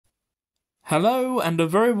Hello and a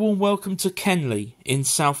very warm welcome to Kenley in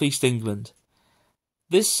southeast England.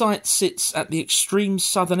 This site sits at the extreme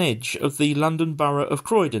southern edge of the London borough of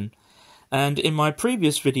Croydon, and in my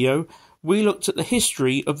previous video we looked at the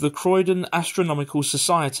history of the Croydon Astronomical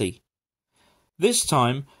Society. This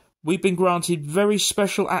time we've been granted very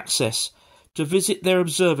special access to visit their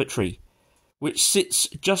observatory, which sits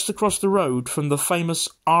just across the road from the famous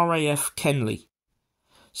RAF Kenley.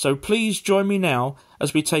 So please join me now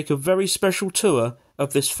as we take a very special tour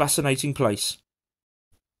of this fascinating place.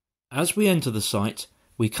 As we enter the site,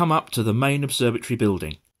 we come up to the main observatory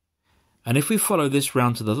building. And if we follow this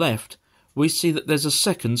round to the left, we see that there's a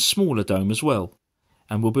second smaller dome as well.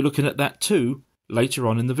 And we'll be looking at that too later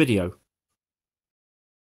on in the video.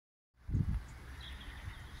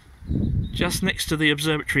 Just next to the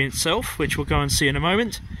observatory itself, which we'll go and see in a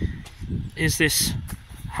moment, is this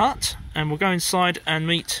hut, and we'll go inside and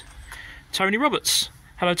meet Tony Roberts.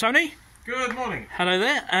 Hello, Tony. Good morning. Hello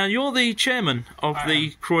there. You're the chairman of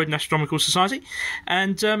the Croydon Astronomical Society,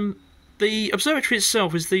 and the observatory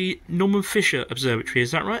itself is the Norman Fisher Observatory,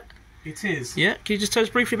 is that right? It is. Yeah. Can you just tell us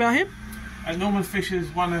briefly about him? Norman Fisher is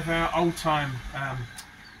one of our old-time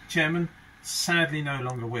chairmen, sadly no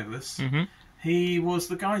longer with us. He was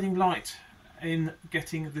the guiding light in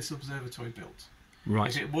getting this observatory built.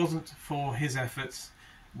 Right. If it wasn't for his efforts,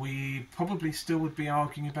 we probably still would be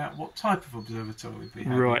arguing about what type of observatory we'd be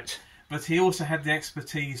having. Right. But he also had the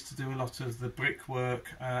expertise to do a lot of the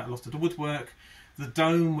brickwork, a lot of the woodwork, the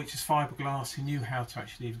dome, which is fiberglass. He knew how to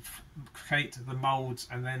actually create the moulds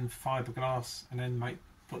and then fiberglass, and then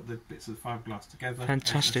put the bits of the fiberglass together.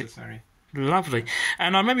 Fantastic. Lovely.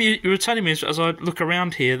 And I remember you were telling me as I look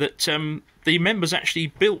around here that the members actually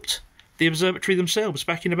built the observatory themselves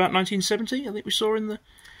back in about 1970, I think we saw in the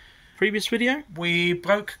previous video. We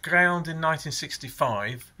broke ground in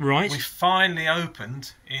 1965. Right. We finally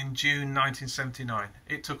opened in June 1979.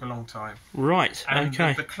 It took a long time. Right, and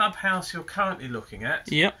okay. The clubhouse you're currently looking at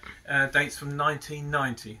dates from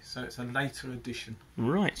 1990, so it's a later edition.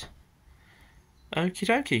 Right. Okie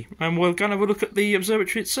dokie. And we're going to have a look at the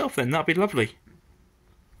observatory itself then, that'd be lovely.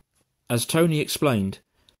 As Tony explained,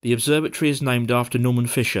 the observatory is named after Norman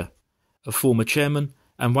Fisher, a former chairman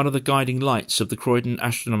and one of the guiding lights of the Croydon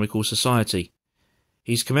Astronomical Society.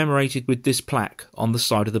 He's commemorated with this plaque on the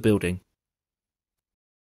side of the building.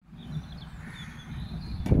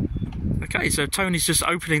 Okay, so Tony's just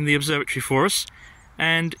opening the observatory for us,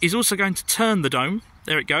 and he's also going to turn the dome.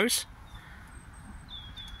 There it goes.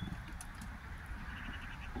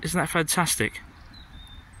 Isn't that fantastic?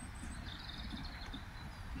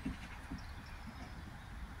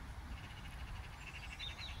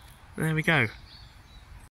 There we go.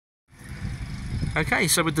 Okay,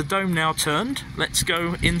 so with the dome now turned, let's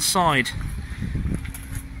go inside.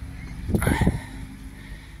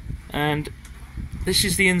 And this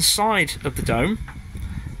is the inside of the dome,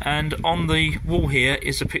 and on the wall here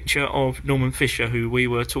is a picture of Norman Fisher, who we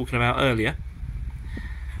were talking about earlier.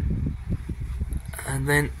 And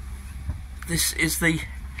then this is the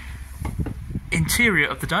interior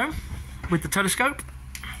of the dome with the telescope.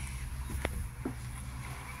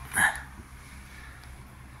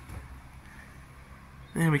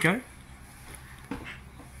 There we go.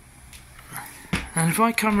 And if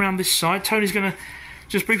I come around this side, Tony's going to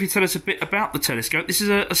just briefly tell us a bit about the telescope. This is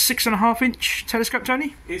a 6.5 inch telescope,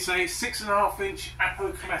 Tony? It's a 6.5 inch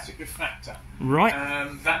apochromatic refractor. Right.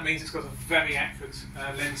 That means it's got a very accurate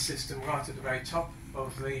lens system right at the very top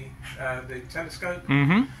of the telescope.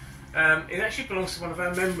 It actually belongs to one of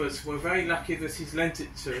our members. We're very lucky that he's lent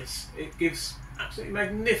it to us. It gives absolutely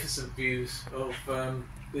magnificent views of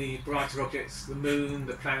the brighter objects, the moon,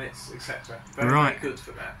 the planets, etc. Very good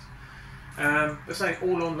for that. They're saying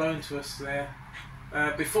all on loan to us there.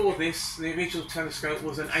 Before this, the original telescope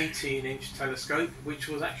was an 18-inch telescope, which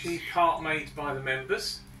was actually part made by the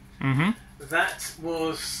members. That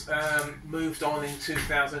was moved on in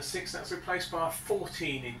 2006. That was replaced by a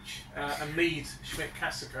 14-inch, a Meade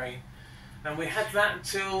Schmidt-Cassegrain. And we had that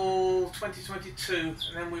until 2022, and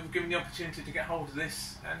then we were given the opportunity to get hold of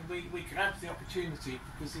this, and we grabbed the opportunity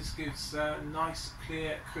because this gives nice,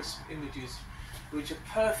 clear, crisp images, which are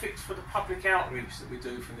perfect for the public outreach that we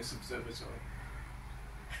do from this observatory.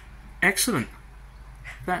 Excellent.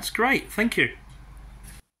 That's great, thank you.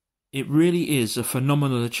 It really is a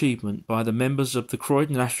phenomenal achievement by the members of the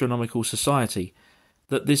Croydon Astronomical Society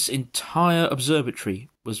that this entire observatory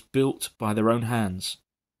was built by their own hands.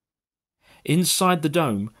 Inside the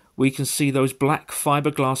dome, we can see those black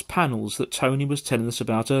fiberglass panels that Tony was telling us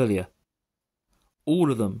about earlier. All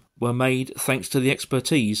of them were made thanks to the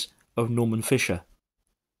expertise of Norman Fisher.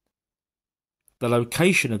 The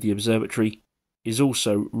location of the observatory is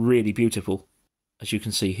also really beautiful, as you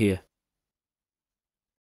can see here.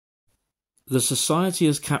 The Society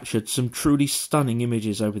has captured some truly stunning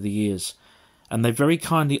images over the years, and they very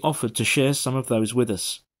kindly offered to share some of those with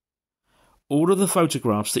us. All of the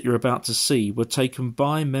photographs that you're about to see were taken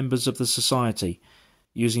by members of the Society,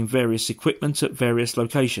 using various equipment at various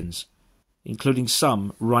locations, including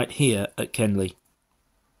some right here at Kenley.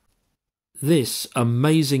 This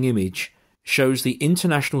amazing image shows the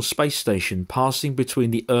International Space Station passing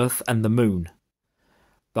between the Earth and the Moon.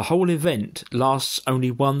 The whole event lasts only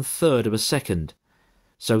 1/3 of a second,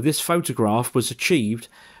 so this photograph was achieved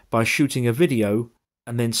by shooting a video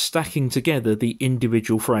and then stacking together the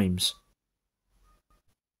individual frames.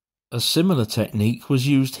 A similar technique was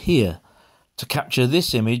used here to capture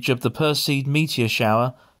this image of the Perseid meteor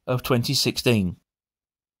shower of 2016.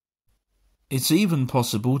 It's even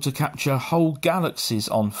possible to capture whole galaxies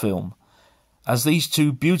on film, as these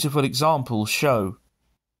two beautiful examples show.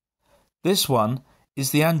 This one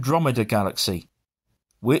is the Andromeda Galaxy,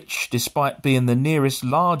 which, despite being the nearest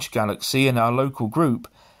large galaxy in our local group,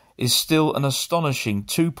 is still an astonishing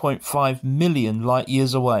 2.5 million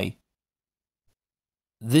light-years away.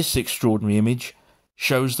 This extraordinary image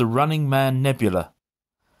shows the Running Man Nebula.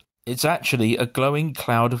 It's actually a glowing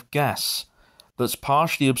cloud of gas that's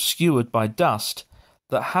partially obscured by dust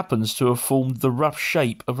that happens to have formed the rough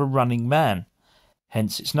shape of a running man,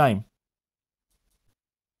 hence its name.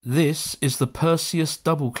 This is the Perseus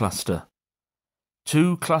double cluster,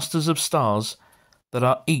 two clusters of stars that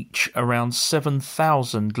are each around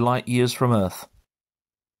 7,000 light-years from Earth.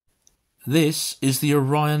 This is the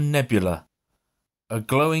Orion Nebula, a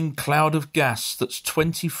glowing cloud of gas that's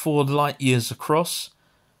 24 light-years across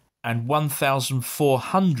and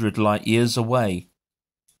 1,400 light-years away.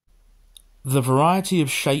 The variety of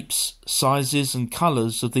shapes, sizes and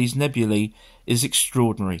colours of these nebulae is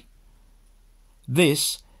extraordinary.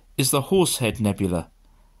 This is the Horsehead Nebula,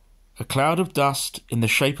 a cloud of dust in the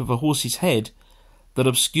shape of a horse's head that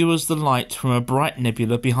obscures the light from a bright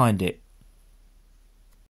nebula behind it.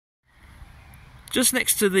 Just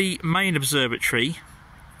next to the main observatory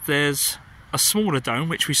there's a smaller dome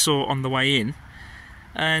which we saw on the way in,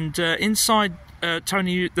 and inside,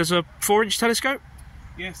 Tony, there's a 4-inch telescope?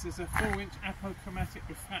 Yes, there's a 4-inch apochromatic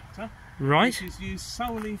refractor, right, which is used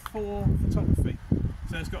solely for photography.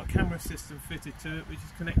 So it's got a camera system fitted to it, which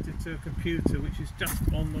is connected to a computer, which is just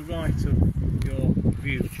on the right of your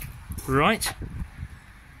view. Right.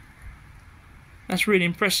 That's really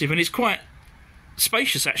impressive, and it's quite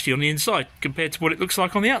spacious actually on the inside compared to what it looks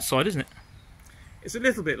like on the outside, isn't it? It's a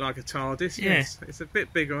little bit like a TARDIS, yes. It's a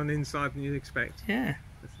bit bigger on the inside than you'd expect. Yeah.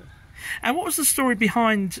 And what was the story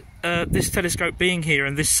behind this telescope being here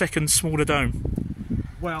and this second smaller dome?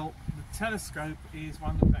 Well, the telescope is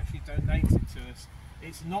one that was actually donated to us.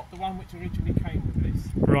 It's not the one which originally came with this.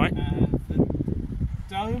 Right. And the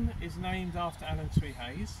dome is named after Alan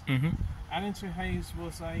Tree-Hayes. Mm-hmm. Alan Tree-Hayes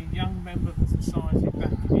was a young member of the Society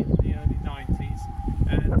back in the early 90s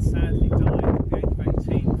and sadly died at the age of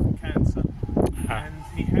 18 from cancer. And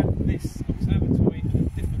he had this observatory and a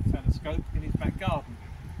different telescope in his back garden.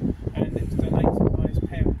 And it was donated by his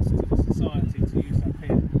parents to the Society to use up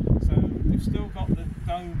here. So we've still got the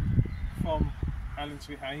dome from Alan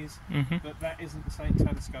Tree-Hayes, but that isn't the same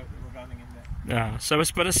telescope that we're running in there. So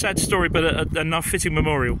it's but a sad story, but a nice fitting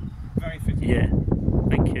memorial. Very fitting. Yeah,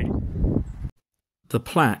 thank you. The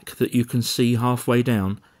plaque that you can see halfway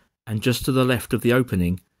down and just to the left of the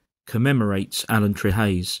opening commemorates Alan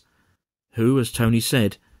Tree-Hayes, who, as Tony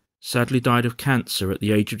said, sadly died of cancer at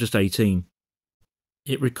the age of just 18.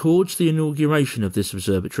 It records the inauguration of this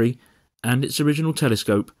observatory and its original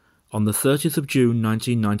telescope on the 30th of June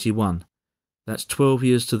 1991. That's 12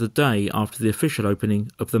 years to the day after the official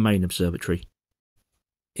opening of the main observatory.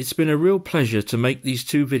 It's been a real pleasure to make these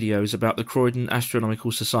two videos about the Croydon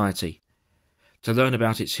Astronomical Society, to learn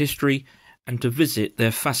about its history and to visit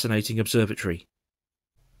their fascinating observatory.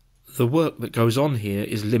 The work that goes on here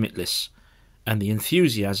is limitless, and the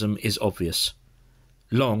enthusiasm is obvious.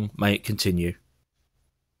 Long may it continue.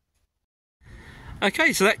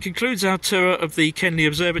 Okay, so that concludes our tour of the Kenley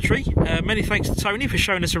Observatory. Many thanks to Tony for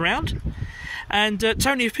showing us around. And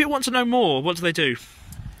Tony, if people want to know more, what do they do?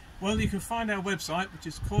 Well, you can find our website, which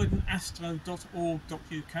is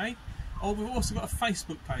croydonastro.org.uk, or we've also got a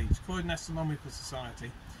Facebook page, Croydon Astronomical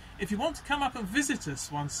Society. If you want to come up and visit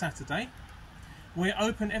us one Saturday, we're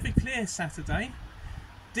open every clear Saturday.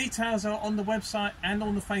 Details are on the website and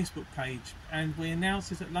on the Facebook page, and we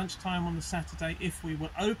announce it at lunchtime on the Saturday if we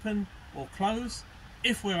will open or close.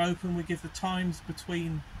 If we're open, we give the times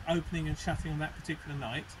between opening and shutting on that particular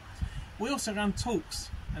night. We also run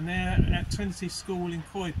talks, and they're at Trinity School in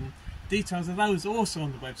Croydon, Details of those are also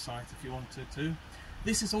on the website if you wanted to.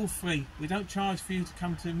 This is all free. We don't charge for you to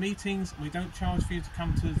come to meetings, we don't charge for you to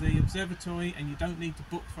come to the observatory, and you don't need to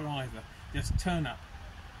book for either. Just turn up.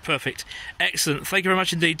 Perfect. Excellent. Thank you very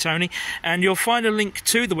much indeed, Tony. And you'll find a link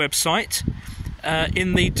to the website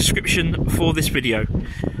in the description for this video.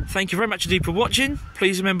 Thank you very much indeed for watching.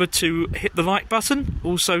 Please remember to hit the like button,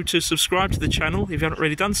 also to subscribe to the channel if you haven't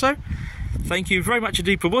already done so. Thank you very much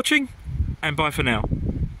indeed for watching, and bye for now.